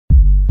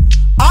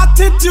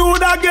Attitude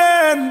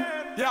again.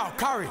 Yeah,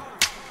 Karim.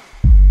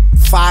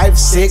 5,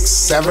 6,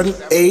 7,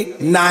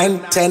 8, 9,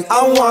 10.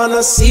 I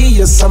wanna see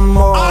you some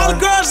more. All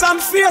girls on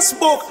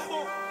Facebook.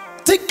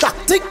 Tick tock,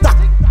 tick tock.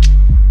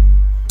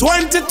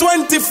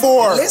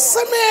 2024.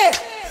 Listen me.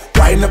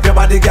 Wind up your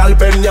body, girl,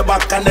 bend your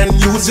back and then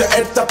use your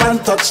head up and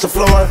touch the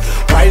floor.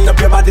 Wind up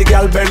your body,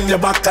 girl, bend your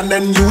back and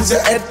then use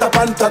your head up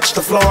and touch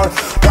the floor.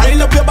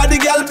 Wind up your body,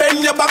 girl,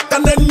 bend your back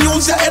and then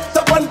use your head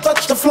up and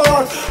touch the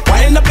floor.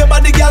 Wind up your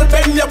body, girl,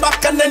 bend your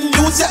back and then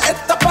use your head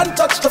up and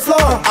touch the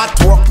floor. At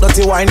work,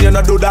 dirty wine, you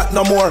no do that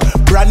no more.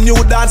 Brand new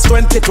dance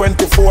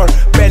 2024.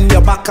 Bend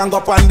your back and go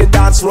up on the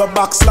dance floor.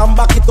 Back slam,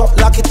 back it up,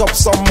 lock it up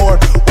some more.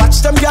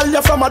 Watch them girl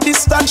you from a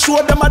distance,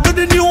 show them I do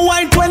the new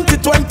wine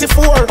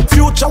 2024.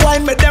 Future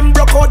wine, make them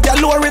broke out their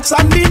lower. It's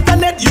on the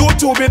internet,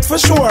 YouTube it for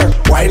sure.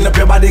 Wind up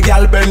your body,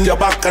 girl, bend your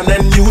back and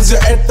then use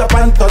your head up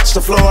and touch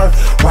the floor.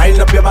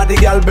 Wind up your body,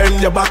 girl,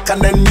 bend your back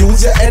and then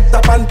use your head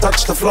up and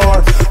touch the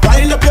floor.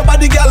 Wind up your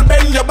body, girl,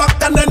 bend your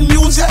back and then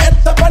use your head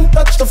up and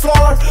touch the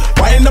floor.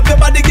 Wind up your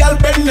body, girl,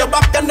 bend your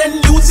back and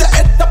then use your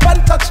head up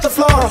and touch the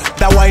floor.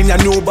 That wine you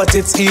know, but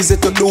it's easy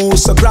to do.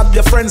 So grab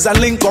your friends and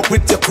link up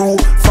with your crew.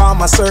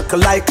 Form a circle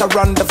like a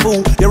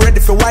rendezvous. You're ready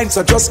for wine,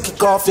 so just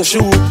kick off your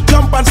shoe.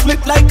 Jump and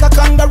split like a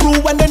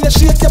kangaroo, and then you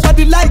shake your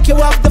body like you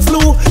have the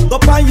flu. Go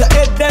on your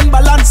head, then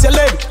balance your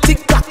leg.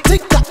 Tick tock,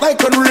 like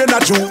when rain a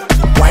Jew.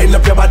 Wind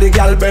up your body,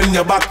 girl, bend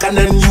your back and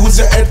then use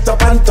your head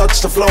up and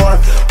touch the floor.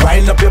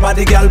 Wind up your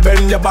body, girl,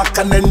 bend your back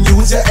and then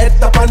use your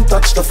head up and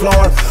touch the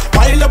floor.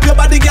 Wind up your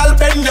body, girl,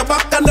 bend your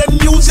back and then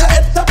use your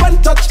head up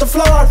and touch the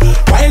floor.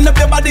 Wind up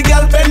your body,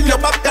 girl, bend your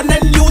back and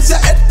then use your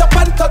head up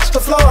and touch the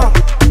floor.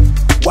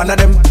 One of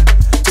them,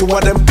 two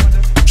of them,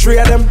 three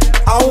of them.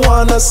 I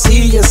wanna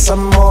see you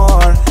some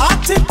more.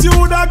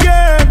 Attitude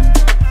again.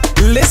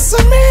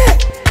 Listen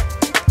me.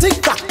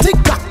 Tick tock, tick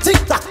tock, tick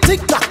tock, tick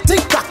tock,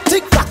 tick tock,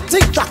 tick tock,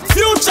 tick tock.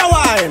 Future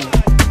wine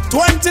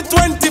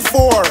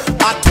 2024.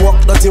 At work,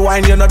 dirty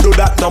wine, you no do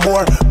that no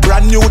more.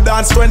 Brand new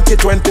dance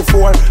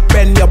 2024.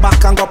 Bend your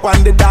back and go up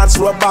on the dance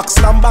floor. Back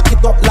slam, back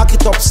it up, lock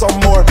it up some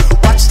more.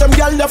 Watch them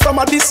girl you from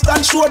a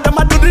distance, show them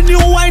I do the new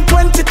wine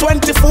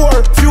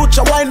 2024.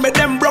 Future wine, make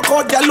them broke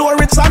out their lower.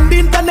 It's on the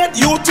internet,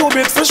 YouTube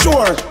it for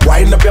sure.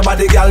 Wind up your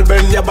body, girl,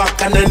 bend your back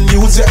and then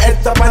use your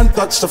head up and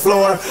touch the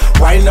floor.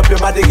 Wind up your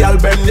body, girl,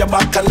 bend your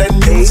back and then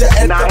use your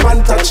head up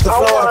and touch the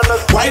floor.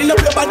 Wind up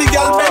your body,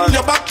 girl, bend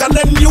your back and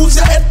then use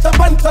your head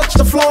up and touch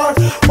the floor.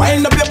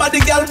 Wind up your body,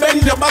 girl,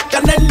 bend your back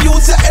and then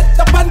use your head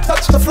up and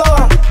touch the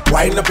floor.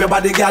 Wind up your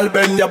body, girl,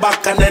 bend your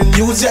back and then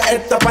use your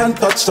head up and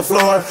touch the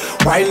floor.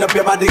 Wind up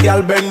your body,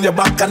 girl, bend your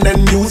back and then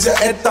use your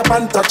head up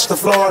and touch the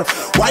floor.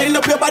 Wind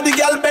up your body,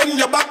 girl, bend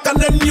your back and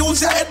then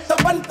use your head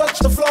up and touch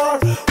the floor.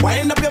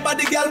 Wind up your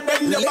body, girl,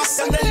 bend your back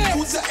and then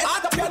use your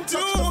head up and touch the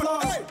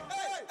floor.